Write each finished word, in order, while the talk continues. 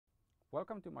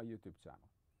Welcome to my YouTube channel.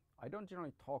 I don't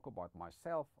generally talk about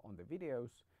myself on the videos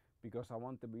because I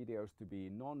want the videos to be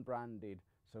non-branded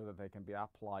so that they can be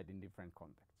applied in different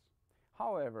contexts.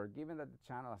 However, given that the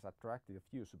channel has attracted a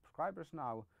few subscribers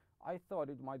now, I thought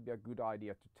it might be a good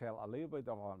idea to tell a little bit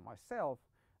about myself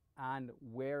and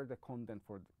where the content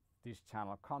for this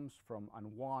channel comes from and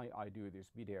why I do these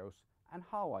videos and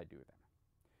how I do them.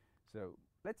 So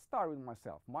let's start with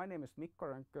myself. My name is Mikko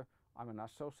Rönkkö. I'm an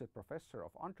associate professor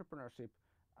of entrepreneurship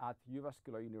at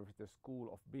Jyväskylä University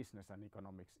School of Business and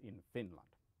Economics in Finland.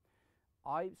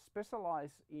 I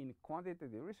specialize in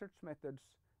quantitative research methods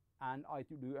and I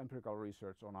do empirical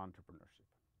research on entrepreneurship.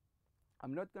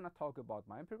 I'm not going to talk about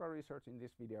my empirical research in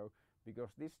this video because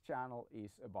this channel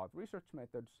is about research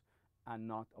methods and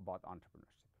not about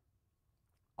entrepreneurship.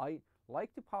 I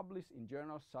like to publish in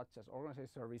journals such as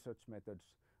Organizational Research Methods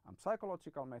and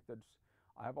Psychological Methods.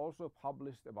 I have also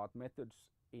published about methods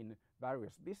in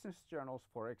various business journals,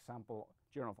 for example,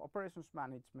 Journal of Operations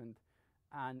Management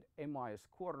and MIS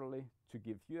Quarterly, to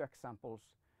give few examples.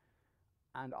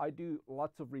 And I do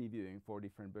lots of reviewing for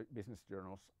different business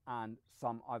journals and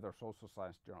some other social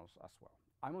science journals as well.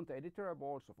 I'm on the editorial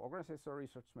boards of Organizational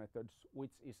Research Methods,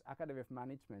 which is Academy of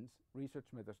Management's Research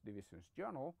Methods Division's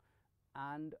journal,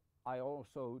 and I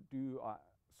also do a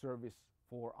service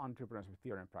for entrepreneurship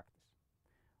theory and practice.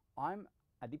 I'm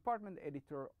a department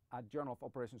editor at Journal of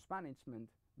Operations Management,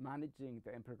 managing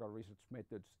the empirical research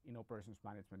methods in Operations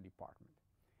Management department.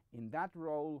 In that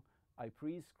role, I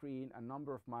pre-screen a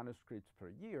number of manuscripts per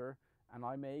year, and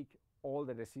I make all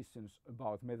the decisions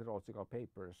about methodological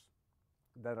papers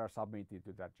that are submitted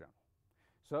to that journal.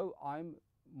 So I'm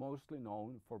mostly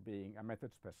known for being a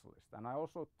method specialist, and I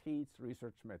also teach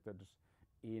research methods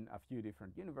in a few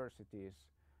different universities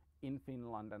in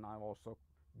Finland, and I've also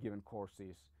given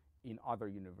courses in other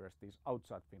universities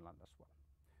outside Finland as well.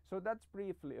 So that's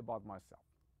briefly about myself.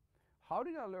 How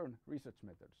did I learn research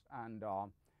methods, and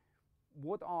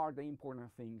what are the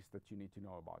important things that you need to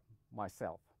know about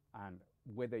myself and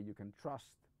whether you can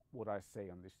trust what I say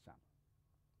on this channel?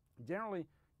 Generally,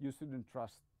 you shouldn't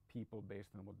trust people based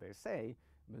on what they say,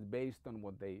 but based on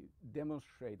what they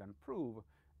demonstrate and prove.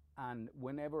 And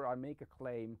whenever I make a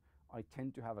claim, I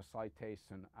tend to have a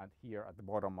citation here at the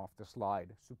bottom of the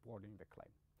slide supporting the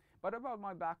claim. But about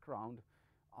my background,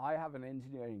 I have an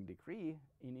engineering degree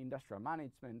in industrial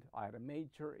management. I had a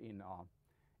major in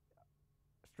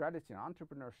strategy and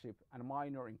entrepreneurship and a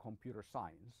minor in computer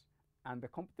science. And the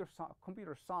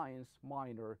computer science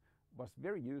minor was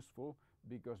very useful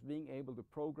because being able to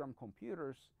program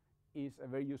computers is a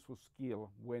very useful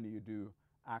skill when you do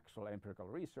actual empirical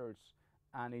research,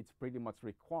 and it's pretty much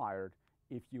required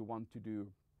if you want to do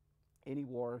any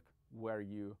work where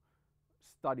you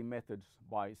study methods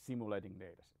by simulating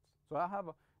datasets. So I have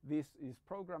this is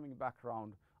programming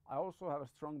background. I also have a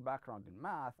strong background in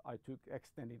math. I took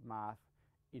extended math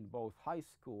in both high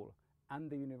school and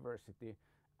the university,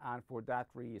 and for that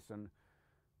reason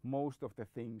most of the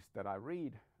things that I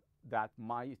read that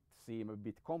might seem a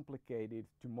bit complicated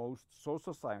to most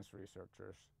social science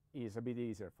researchers is a bit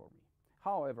easier for me.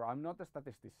 However, I'm not a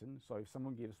statistician, so if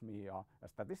someone gives me a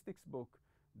statistics book,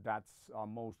 that's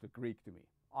mostly Greek to me.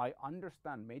 I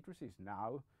understand matrices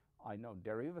now, I know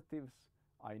derivatives,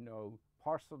 I know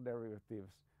partial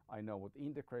derivatives, I know what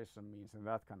integration means and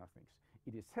that kind of things.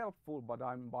 It is helpful, but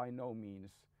I'm by no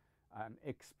means an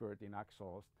expert in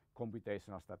actual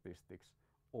computational statistics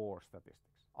or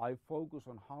statistics. I focus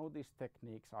on how these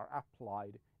techniques are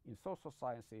applied in social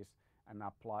sciences and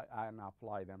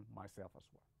apply them myself as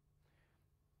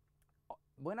well.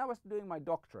 When I was doing my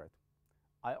doctorate,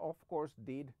 I of course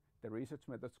did the research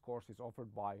methods courses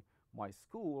offered by my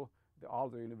school, the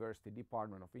Aalto University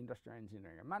Department of Industrial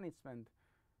Engineering and Management.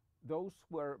 Those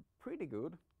were pretty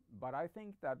good, but I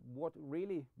think that what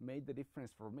really made the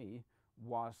difference for me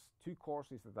was two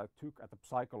courses that I took at the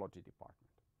psychology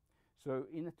department. So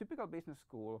in a typical business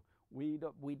school, we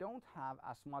don't have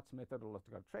as much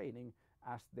methodological training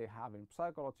as they have in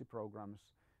psychology programs,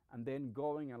 and then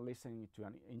going and listening to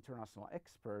an international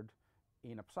expert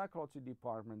in a psychology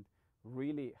department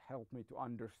really helped me to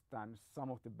understand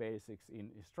some of the basics in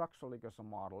structural equation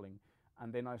modeling,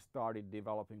 and then I started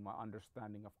developing my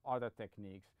understanding of other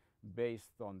techniques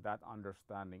based on that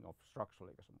understanding of structural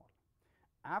equation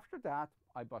modeling. After that,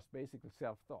 I was basically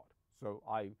self-taught. So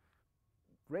I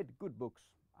read good books,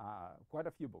 quite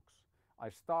a few books. I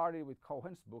started with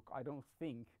Cohen's book. I don't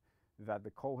think that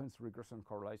the Cohen's regression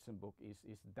correlation book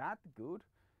is that good,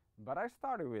 but I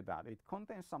started with that. It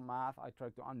contains some math. I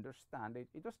tried to understand it.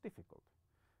 It was difficult.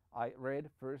 I read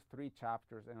first 3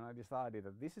 chapters and I decided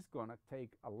that this is going to take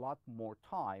a lot more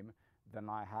time than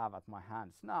I have at my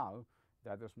hands now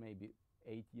that was maybe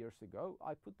 8 years ago,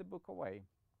 I put the book away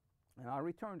and I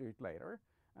returned to it later,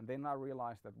 and then I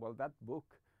realized that, well, that book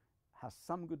has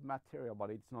some good material, but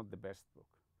it's not the best book.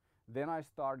 Then I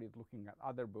started looking at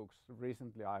other books.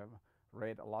 Recently I've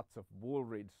read lots of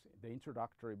Woolridge, the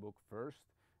introductory book first,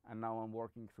 and now I'm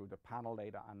working through the panel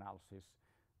data analysis.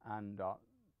 And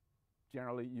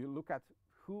generally you look at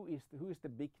who is the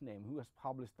big name, who has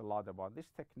published a lot about this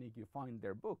technique, you find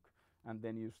their book, and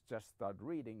then you just start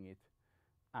reading it,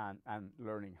 and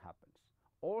learning happens.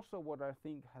 Also, what I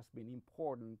think has been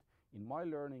important in my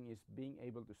learning is being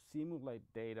able to simulate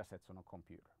data sets on a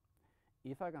computer.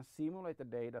 If I can simulate a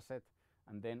data set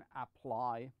and then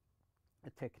apply a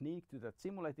technique to that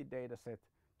simulated data set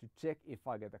to check if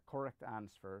I get a correct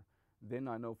answer, then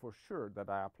I know for sure that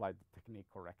I applied the technique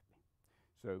correctly.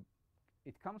 So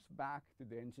it comes back to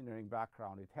the engineering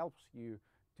background. It helps you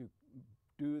to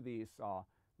do these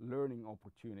learning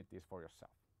opportunities for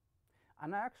yourself.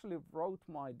 And I actually wrote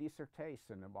my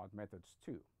dissertation about methods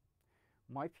too.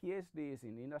 My PhD is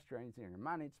in industrial engineering and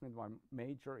management. My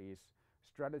major is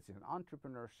strategy and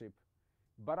entrepreneurship.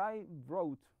 But I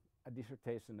wrote a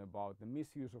dissertation about the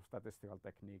misuse of statistical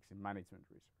techniques in management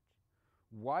research.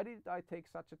 Why did I take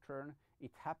such a turn?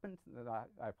 It happened that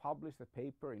I published a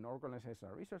paper in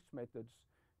Organizational Research Methods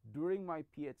during my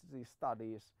PhD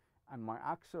studies, and my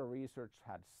actual research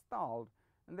had stalled.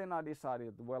 And then I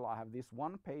decided, well, I have this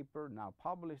one paper now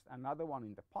published, another one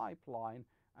in the pipeline,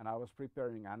 and I was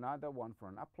preparing another one for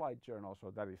an applied journal,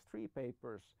 so that is 3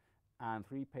 papers, and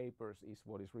 3 papers is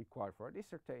what is required for a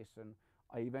dissertation.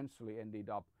 I eventually ended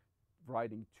up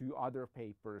writing 2 other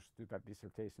papers to that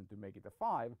dissertation to make it a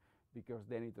 5, because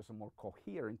then it was a more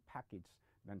coherent package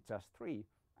than just 3,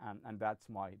 and that's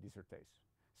my dissertation.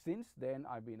 Since then,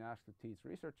 I've been asked to teach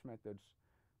research methods,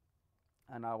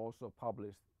 and I've also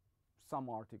published some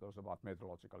articles about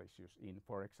methodological issues in,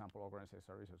 for example,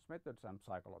 organizational research methods and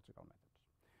psychological methods.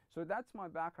 So that's my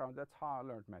background, that's how I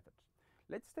learned methods.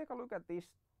 Let's take a look at this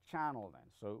channel then.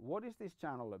 So what is this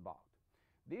channel about?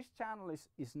 This channel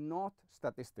is not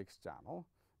statistics channel.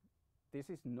 This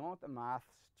is not a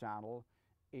maths channel.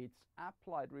 It's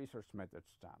applied research methods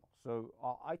channel. So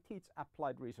I teach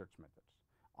applied research methods.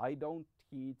 I don't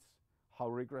teach how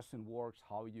regression works,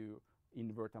 how you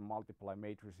invert and multiply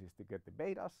matrices to get the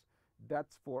betas.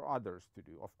 That's for others to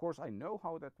do. Of course, I know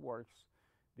how that works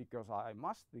because I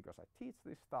teach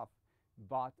this stuff,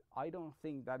 but I don't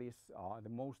think that is the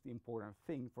most important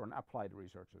thing for an applied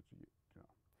researcher to know.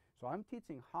 So I'm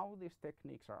teaching how these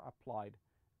techniques are applied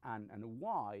and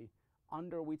why,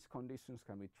 under which conditions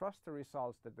can we trust the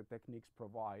results that the techniques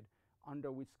provide,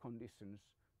 under which conditions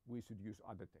we should use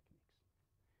other techniques.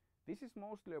 This is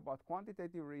mostly about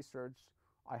quantitative research.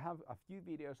 I have a few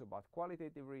videos about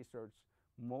qualitative research,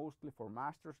 mostly for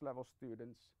master's level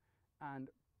students, and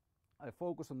I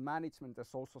focus on management and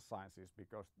social sciences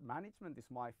because management is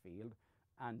my field,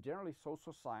 and generally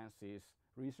social sciences,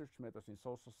 research methods in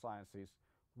social sciences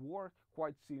work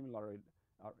quite similarly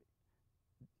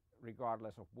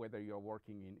regardless of whether you're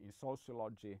working in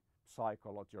sociology,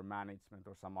 psychology, or management,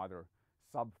 or some other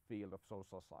subfield of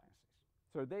social sciences.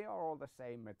 So they are all the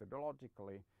same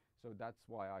methodologically, so that's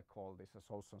why I call this a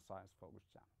social science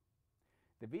focused channel.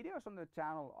 The videos on the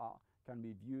channel can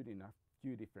be viewed in a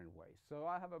few different ways. So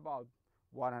I have about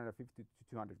 150 to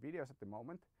 200 videos at the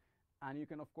moment, and you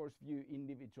can of course view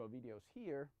individual videos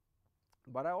here,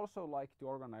 but I also like to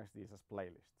organize these as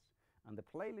playlists. And the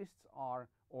playlists are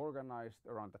organized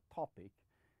around a topic,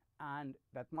 and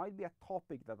that might be a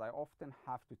topic that I often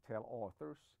have to tell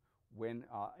authors when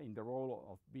in the role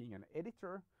of being an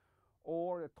editor,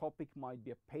 or the topic might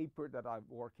be a paper that I'm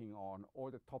working on,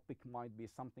 or the topic might be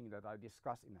something that I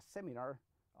discuss in a seminar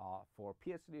for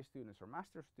PhD students or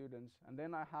master students, and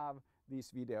then I have these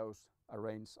videos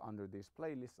arranged under these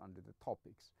playlists under the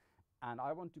topics. And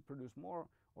I want to produce more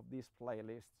of these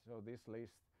playlists, so this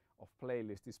list of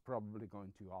playlists is probably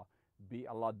going to be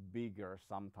a lot bigger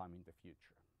sometime in the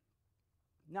future.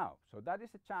 Now, so that is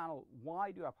the channel.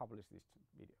 Why do I publish these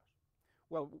videos?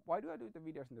 Well, why do I do the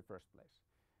videos in the first place?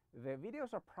 The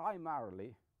videos are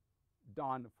primarily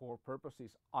done for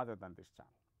purposes other than this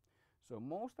channel. So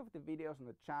most of the videos on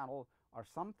the channel are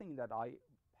something that I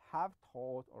have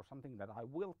taught or something that I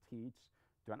will teach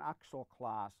to an actual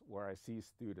class where I see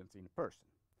students in person.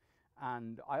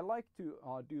 And I like to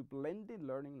do blended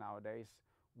learning nowadays,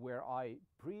 where I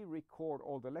pre-record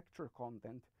all the lecture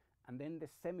content, and then the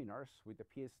seminars with the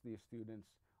PhD students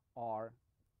are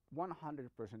 100%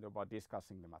 about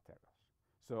discussing the materials.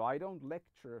 So I don't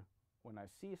lecture when I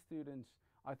see students.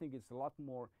 I think it's a lot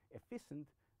more efficient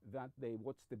that they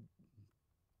watch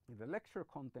the lecture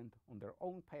content on their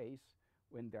own pace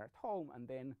when they're at home, and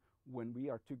then when we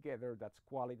are together, that's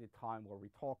quality time where we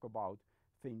talk about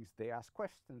things. They ask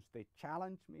questions, they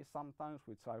challenge me sometimes,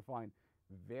 which I find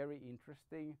very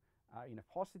interesting in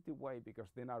a positive way, because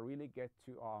then I really get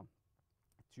to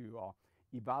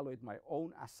evaluate my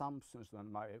own assumptions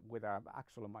and whether I've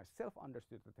actually myself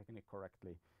understood the technique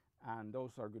correctly. And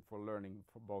those are good for learning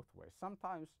for both ways.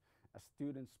 Sometimes a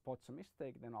student spots a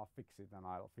mistake, then I'll fix it and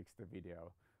I'll fix the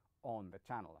video on the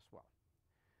channel as well.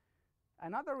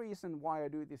 Another reason why I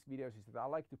do these videos is that I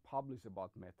like to publish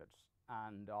about methods.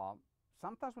 And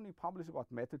sometimes when you publish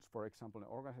about methods, for example, in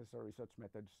organizational research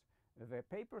methods, the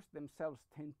papers themselves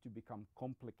tend to become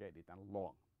complicated and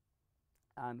long.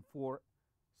 And for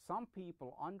some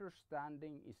people,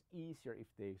 understanding is easier if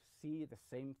they see the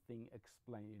same thing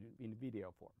explained in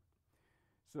video form.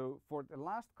 So for the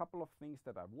last couple of things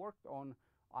that I've worked on,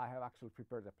 I have actually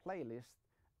prepared a playlist,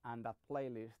 and that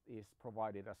playlist is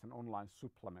provided as an online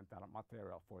supplemental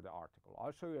material for the article.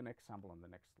 I'll show you an example on the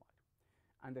next slide.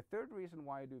 And the third reason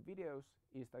why I do videos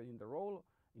is that in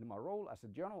my role as a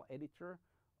journal editor,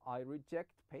 I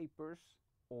reject papers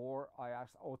or I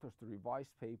ask authors to revise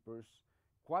papers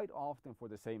quite often for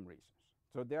the same reasons.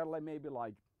 So there are maybe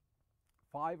like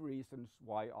 5 reasons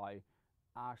why I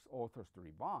ask authors to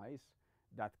revise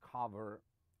that cover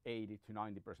 80 to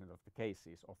 90% of the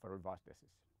cases of a revised decision.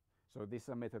 So this is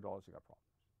a methodological problem.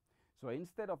 So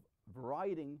instead of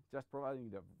just providing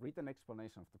the written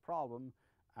explanation of the problem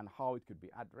and how it could be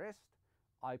addressed,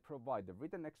 I provide the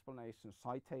written explanation,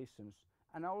 citations,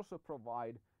 and I also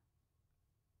provide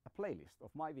a playlist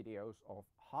of my videos of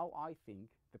how I think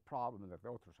the problem that the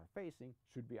authors are facing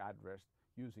should be addressed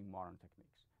using modern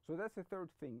techniques. So that's the third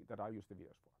thing that I use the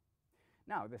videos for.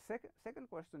 Now, the second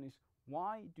question is,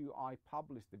 why do I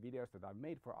publish the videos that I've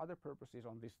made for other purposes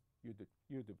on this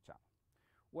YouTube channel?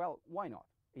 Well, why not?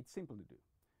 It's simple to do.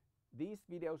 These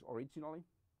videos originally,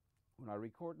 when I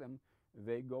record them,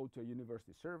 they go to a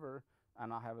university server,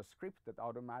 and I have a script that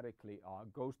automatically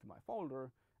goes to my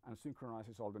folder and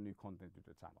synchronizes all the new content to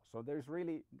the channel. So there's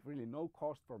really no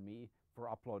cost for me for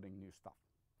uploading new stuff.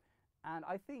 And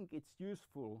I think it's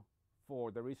useful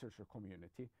for the researcher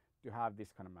community to have this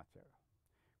kind of material.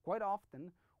 Quite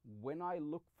often, when I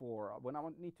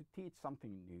need to teach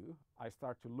something new, I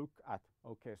start to look at,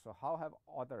 okay, so how have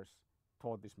others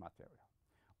taught this material?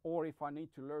 Or if I need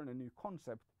to learn a new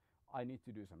concept, I need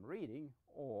to do some reading,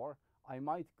 or I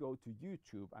might go to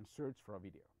YouTube and search for a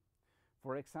video.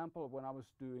 For example, when I was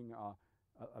doing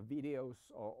videos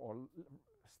or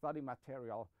study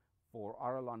material for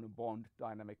Arrelano Bond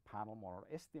Dynamic Panel Model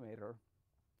Estimator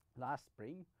last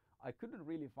spring, I couldn't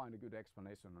really find a good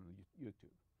explanation on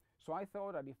YouTube. So I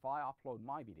thought that if I upload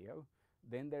my video,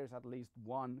 then there's at least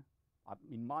one,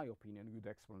 in my opinion, good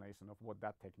explanation of what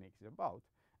that technique is about.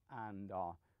 And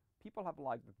people have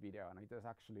liked that video, and it has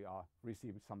actually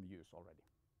received some views already.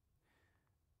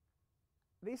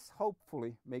 This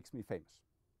hopefully makes me famous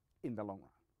in the long run.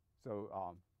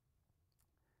 So,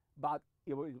 but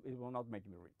it will not make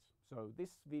me rich. So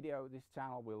this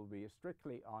channel will be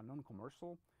strictly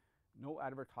non-commercial, no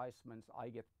advertisements. I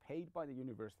get paid by the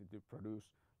university to produce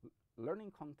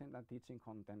learning content and teaching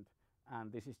content,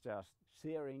 and this is just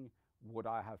sharing what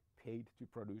I have paid to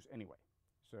produce anyway.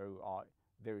 So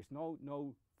there is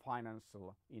no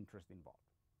financial interest involved.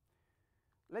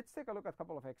 Let's take a look at a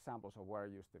couple of examples of where I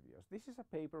use the videos. This is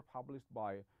a paper published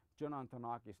by John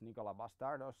Antonakis, Nicola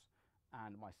Bastardos,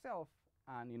 and myself,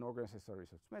 and in Organizational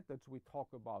Research Methods we talk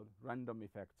about random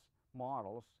effects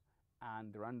models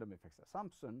and the random effects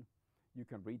assumption. You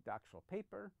can read the actual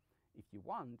paper if you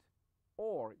want,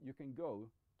 or you can go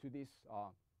to this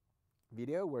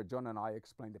video where John and I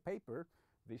explain the paper.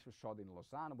 This was shot in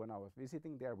Lausanne when I was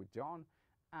visiting there with John,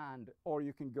 or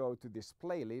you can go to this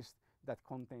playlist that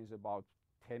contains about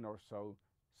 10 or so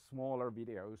smaller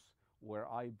videos where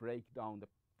I break down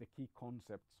the key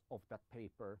concepts of that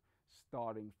paper,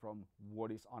 starting from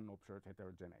what is unobserved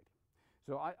heterogeneity.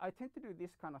 So I tend to do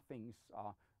this kind of things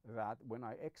that when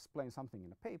I explain something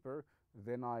in a paper,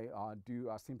 then I do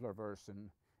a simpler version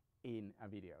in a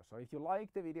video. So if you like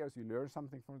the videos, you learn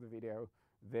something from the video,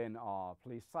 then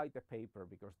please cite the paper,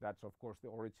 because that's of course the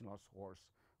original source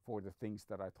for the things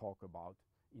that I talk about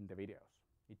in the videos.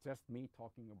 It's just me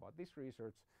talking about this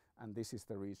research, and this is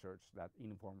the research that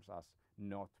informs us,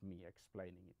 not me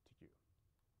explaining it to you.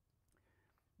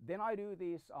 Then I do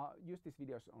use these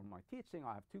videos on my teaching.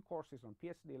 I have 2 courses on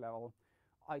PhD level.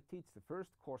 I teach the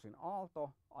first course in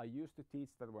Aalto. I used to teach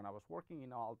that when I was working in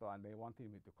Aalto, and they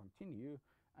wanted me to continue.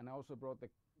 And I also brought the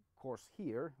course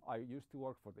here. I used to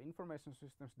work for the Information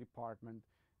Systems Department.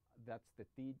 That's the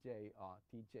TJ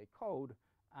code.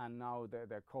 And now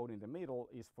the code in the middle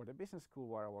is for the business school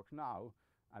where I work now.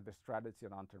 at the Strategy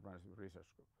and Entrepreneurship Research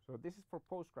Group. So this is for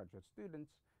postgraduate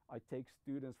students. I take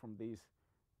students from these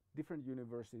different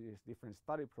universities, different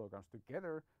study programs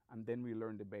together, and then we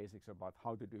learn the basics about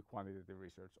how to do quantitative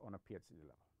research on a PhD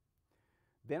level.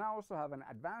 Then I also have an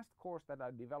advanced course that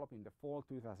I developed in the fall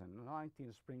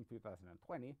 2019, spring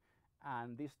 2020,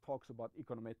 and this talks about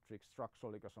econometrics,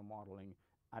 structural equation modeling,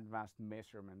 advanced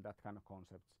measurement, that kind of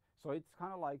concepts. So it's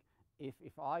kind of like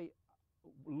if I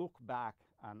look back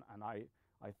and I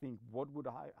think what would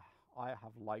I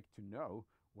have liked to know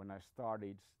when I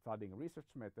started studying research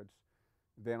methods,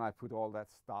 then I put all that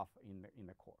stuff in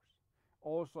the course.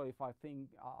 Also, if I think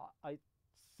I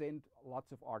send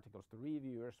lots of articles to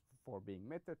reviewers for being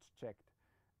methods checked,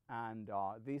 and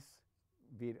this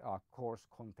course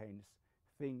contains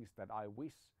things that I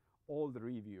wish all the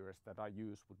reviewers that I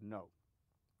use would know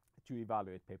to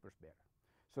evaluate papers better.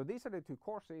 So these are the two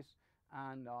courses,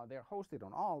 and they're hosted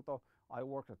on Aalto. I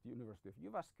worked at the University of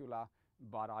Jyväskylä,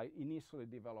 but I initially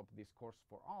developed this course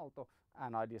for Aalto,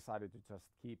 and I decided to just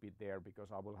keep it there because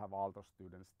I will have Aalto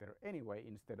students there anyway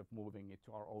instead of moving it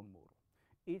to our own Moodle.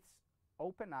 It's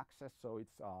open access, so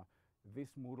it's this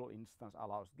Moodle instance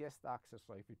allows guest access,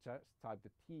 so if you just type the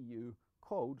TU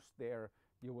codes there,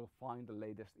 you will find the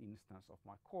latest instance of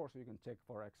my course. You can check,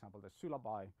 for example, the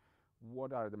syllabi,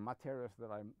 what are the materials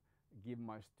that I give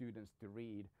my students to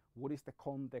read, what is the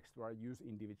context where I use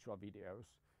individual videos,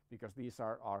 because these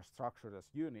are structured as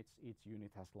units. Each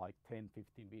unit has like 10,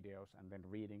 15 videos, and then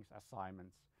readings,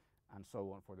 assignments, and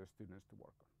so on for the students to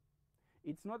work on.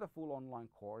 It's not a full online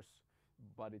course,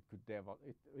 but it could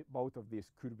both of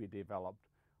these could be developed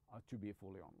to be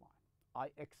fully online. I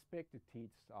expect to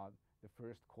teach the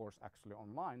first course actually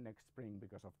online next spring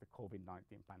because of the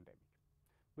COVID-19 pandemic.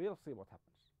 We'll see what happens.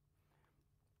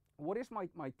 What is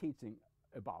my teaching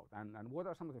about, and what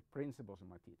are some of the principles in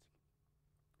my teaching?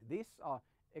 This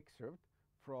excerpt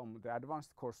from the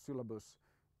advanced course syllabus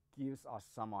gives us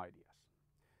some ideas.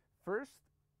 First,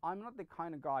 I'm not the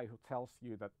kind of guy who tells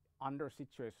you that under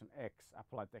situation X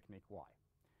apply technique Y.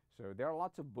 So there are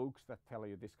lots of books that tell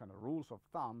you this kind of rules of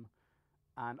thumb,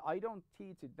 and I don't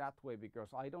teach it that way because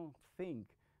I don't think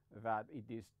that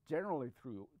it is generally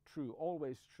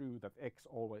always true that X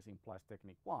always implies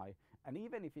technique Y, and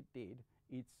even if it did,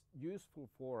 it's useful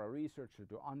for a researcher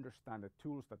to understand the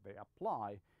tools that they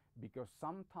apply, because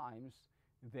sometimes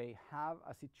they have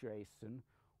a situation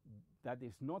that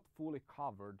is not fully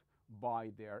covered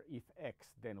by their if X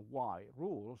then Y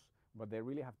rules, but they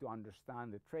really have to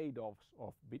understand the trade-offs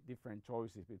of different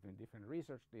choices between different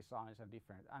research designs and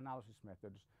different analysis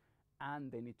methods,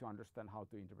 and they need to understand how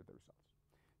to interpret the results.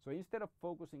 So instead of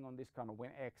focusing on this kind of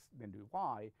when X then do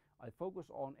Y, I focus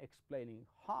on explaining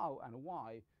how and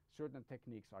why certain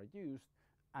techniques are used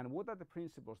and what are the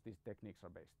principles these techniques are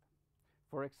based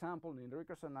on. For example, in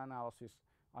regression analysis,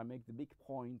 I make the big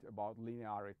point about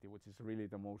linearity, which is really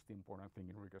the most important thing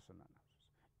in regression analysis.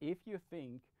 If you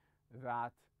think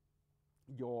that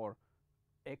your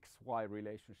XY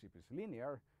relationship is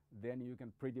linear, then you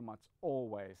can pretty much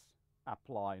always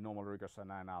apply normal regression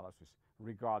analysis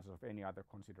regardless of any other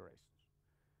considerations.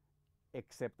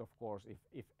 Except, of course,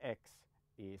 if X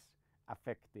is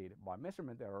affected by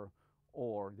measurement error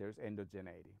or there's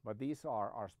endogeneity. But these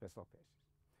are special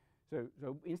cases.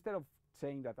 So instead of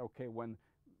saying that, okay, when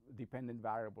dependent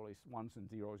variable is ones and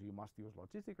zeros, you must use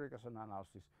logistic regression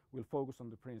analysis, we'll focus on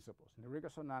the principles. In the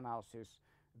regression analysis,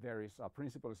 there is a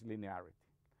principle is linearity.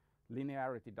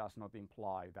 Linearity does not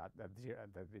imply that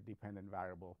the dependent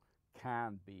variable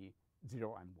can be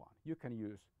 0 and 1. You can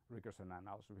use regression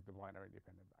analysis with the binary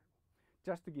dependent variable.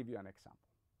 Just to give you an example.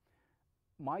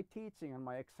 My teaching and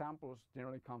my examples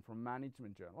generally come from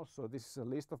management journals. So this is a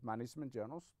list of management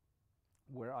journals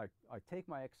where I take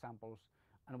my examples,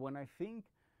 and when I think,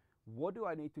 what do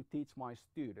I need to teach my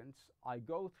students, I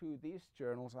go through these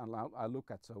journals and I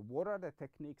look at, so what are the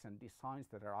techniques and designs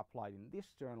that are applied in these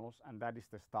journals, and that is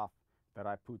the stuff that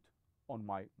I put on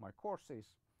my courses.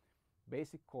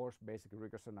 Basic course, basic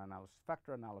regression analysis,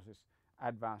 factor analysis,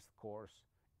 advanced course,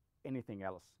 anything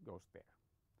else goes there.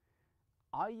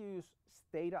 I use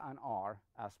Stata and R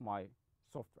as my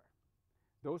software.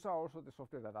 Those are also the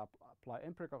software that I apply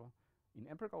in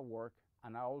empirical work,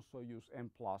 and I also use M+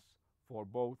 for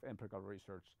both empirical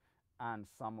research and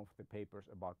some of the papers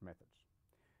about methods.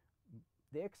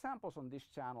 The examples on this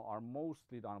channel are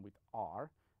mostly done with R.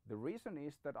 The reason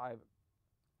is that I've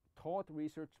taught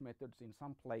research methods in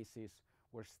some places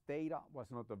where Stata was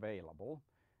not available,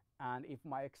 and if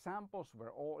my examples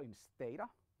were all in Stata,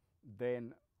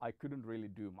 then I couldn't really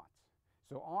do much.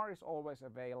 So R is always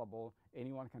available,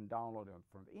 anyone can download it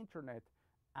from the internet,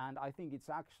 and I think it's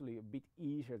actually a bit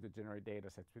easier to generate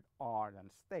datasets with R than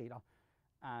Stata.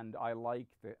 and I like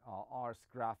the R's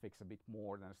graphics a bit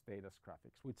more than Stata's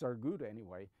graphics, which are good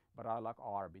anyway, but I like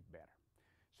R a bit better.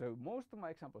 So most of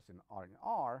my examples are in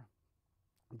R.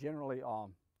 Generally,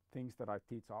 things that I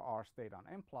teach are R, Stata,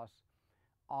 and M+.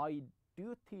 I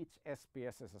do teach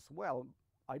SPSS as well.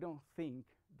 I don't think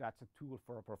that's a tool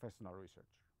for a professional researcher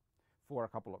for a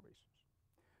couple of reasons.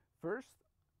 First,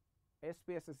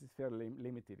 SPSS is fairly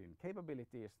limited in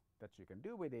capabilities that you can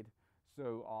do with it.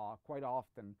 So quite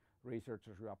often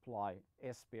researchers who apply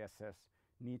SPSS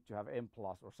need to have M+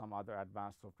 or some other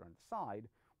advanced software on the side.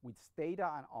 With Stata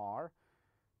and R,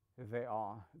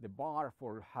 the bar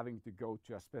for having to go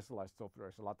to a specialized software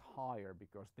is a lot higher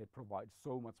because they provide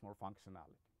so much more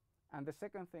functionality. And the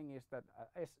second thing is that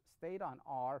Stata and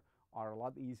R are a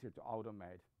lot easier to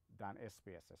automate than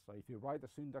SPSS. So if you write a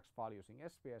syntax file using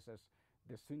SPSS,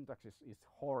 the syntax is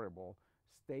horrible.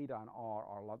 Stata and R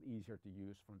are a lot easier to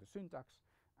use from the syntax,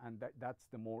 and that's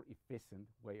the more efficient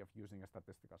way of using a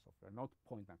statistical software, not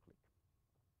point and click.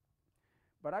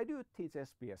 But I do teach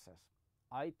SPSS.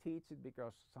 I teach it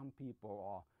because some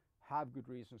people have good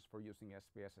reasons for using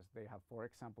SPSS. They have, for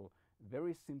example,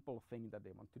 very simple thing that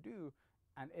they want to do,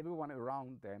 and everyone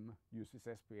around them uses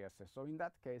SPSS. So in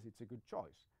that case, it's a good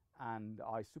choice. And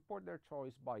I support their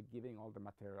choice by giving all the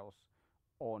materials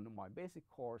on my basic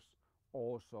course,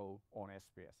 also on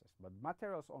SPSS. But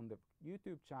materials on the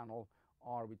YouTube channel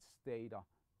are with Stata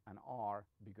and R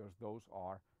because those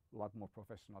are a lot more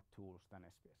professional tools than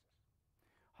SPSS.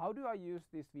 How do I use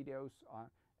these videos?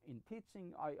 In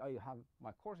teaching, I have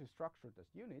my course is structured as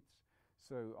units.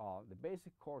 So the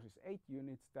basic course is 8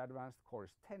 units, the advanced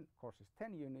course is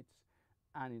 10 units.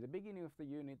 And in the beginning of the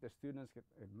unit, the students get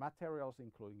materials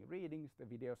including readings, the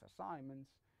videos, assignments.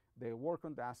 They work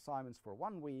on the assignments for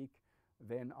 1 week.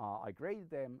 Then I grade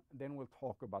them. Then we'll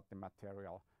talk about the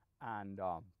material. And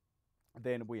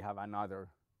then we have another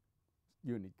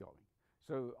unit going.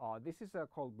 So this is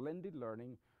called blended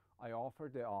learning. I offer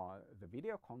the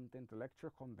video content, the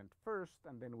lecture content first,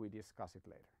 and then we discuss it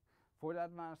later. For the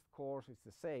advanced course, it's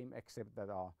the same, except that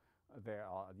the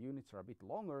units are a bit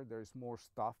longer. There is more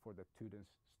stuff for the students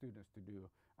to do,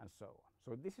 and so on.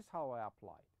 So this is how I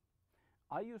apply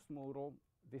it. I use Moodle.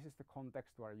 This is the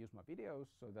context where I use my videos.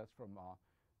 So that's from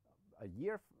a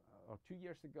year or 2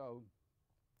 years ago.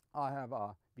 I have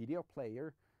a video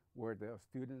player where the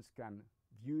students can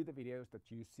view the videos that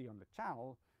you see on the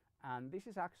channel. And this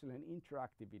is actually an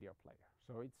interactive video player.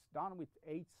 So it's done with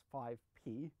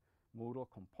H5P Moodle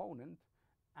component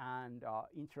and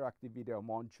interactive video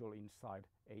module inside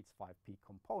H5P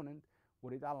component.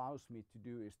 What it allows me to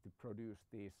do is to produce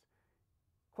these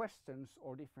questions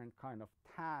or different kind of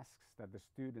tasks that the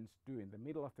students do in the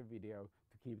middle of the video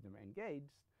to keep them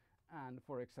engaged. And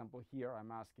for example, here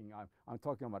I'm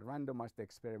talking about randomized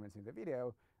experiments in the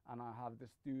video, and I have the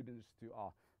students to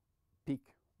pick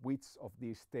which of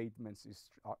these statements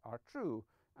are true,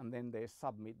 and then they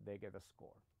submit, they get a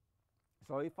score.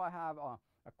 So if I have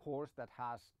a course that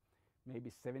has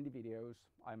maybe 70 videos,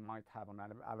 I might have on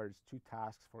average 2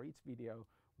 tasks for each video,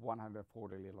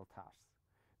 140 little tasks.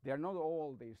 They are not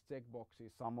all these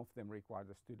checkboxes. Some of them require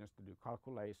the students to do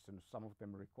calculations, some of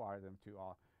them require them to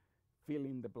fill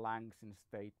in the blanks in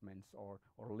statements or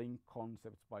link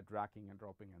concepts by dragging and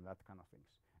dropping and that kind of things.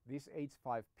 This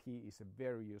H5P is a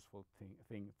very useful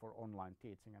thing for online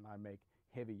teaching, and I make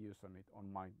heavy use on it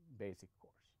on my basic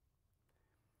course.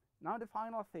 Now the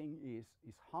final thing is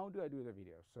how do I do the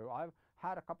videos? So I've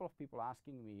had a couple of people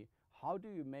asking me, how do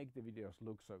you make the videos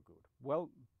look so good? Well,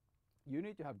 you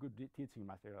need to have good teaching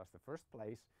materials in the first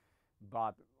place,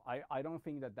 but I don't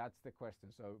think that that's the question.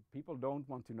 So people don't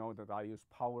want to know that I use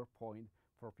PowerPoint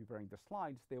for preparing the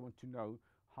slides. They want to know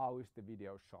how is the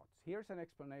video shot. Here's an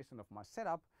explanation of my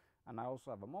setup, and I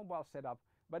also have a mobile setup,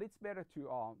 but it's better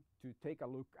to take a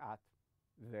look at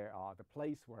the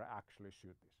place where I actually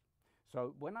shoot this.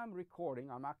 So when I'm recording,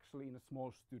 I'm actually in a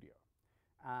small studio,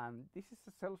 and this is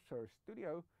a self-service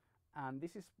studio, and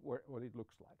this is what it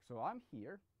looks like. So I'm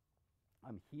here.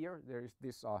 There is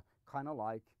this kind of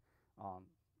like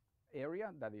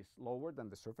area that is lower than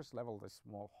the surface level, this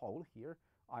small hole here.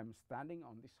 I'm standing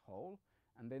on this hole,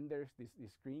 and then there's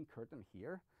this green curtain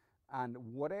here, and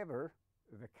whatever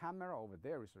the camera over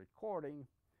there is recording,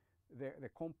 the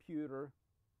computer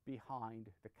behind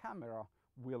the camera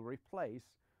will replace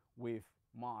with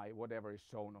whatever is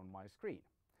shown on my screen.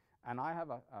 And I have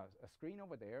a screen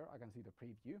over there. I can see the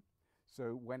preview.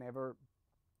 So whenever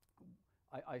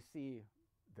I see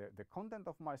the content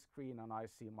of my screen and I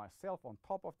see myself on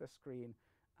top of the screen,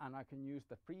 and I can use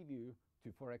the preview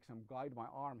to, for example, guide my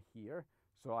arm here,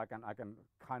 so I can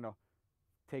kind of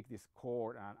take this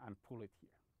cord and pull it here.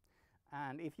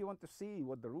 And if you want to see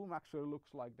what the room actually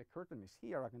looks like, the curtain is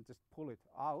here. I can just pull it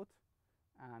out,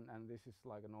 and this is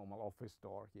like a normal office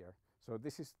door here. So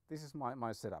this is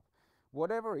my setup.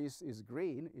 Whatever is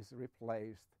green is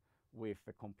replaced with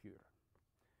the computer.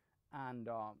 And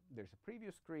there's a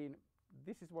preview screen.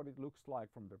 This is what it looks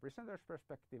like from the presenter's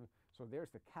perspective. So there's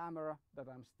the camera that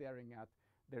I'm staring at.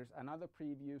 There's another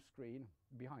preview screen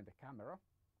behind the camera.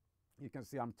 You can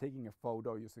see I'm taking a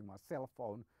photo using my cell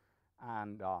phone,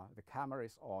 and the camera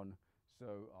is on.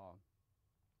 So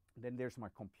then there's my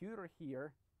computer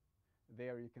here.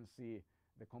 There you can see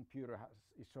the computer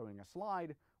is showing a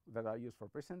slide that I use for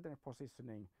presenter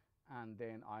positioning, and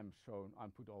then I'm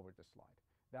put over the slide.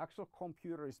 The actual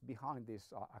computer is behind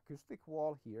this acoustic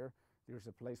wall here. There's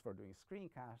a place for doing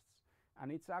screencasts,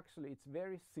 and it's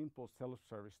very simple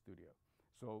self-service studio.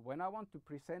 So when I want to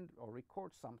present or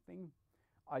record something,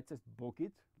 I just book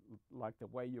it like the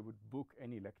way you would book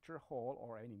any lecture hall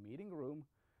or any meeting room.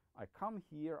 I come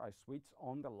here, I switch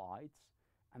on the lights,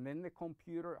 and then the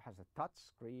computer has a touch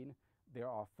screen. There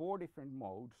are 4 different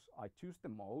modes. I choose the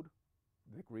mode,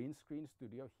 the green screen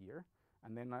studio here,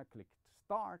 and then I click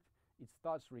start. It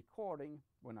starts recording.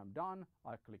 When I'm done,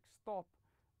 I click stop,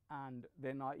 and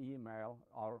then I email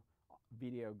our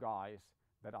video guys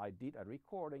that I did a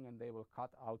recording, and they will cut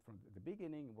out from the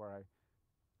beginning where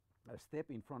I step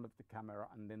in front of the camera,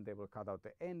 and then they will cut out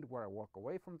the end where I walk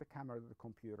away from the camera to the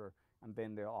computer, and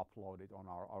then they'll upload it on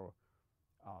our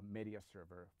media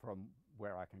server from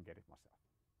where I can get it myself.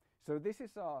 So this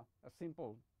is a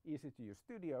simple, easy to use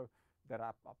studio that I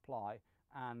apply,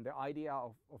 and the idea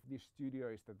of this studio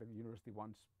is that the university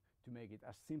wants to make it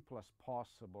as simple as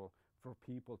possible for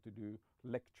people to do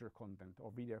lecture content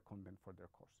or video content for their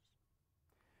courses.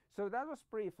 So that was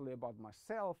briefly about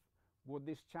myself, what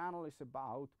this channel is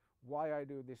about, why I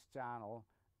do this channel,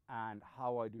 and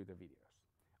how I do the videos.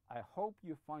 I hope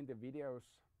you find the videos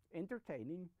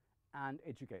entertaining and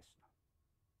educational.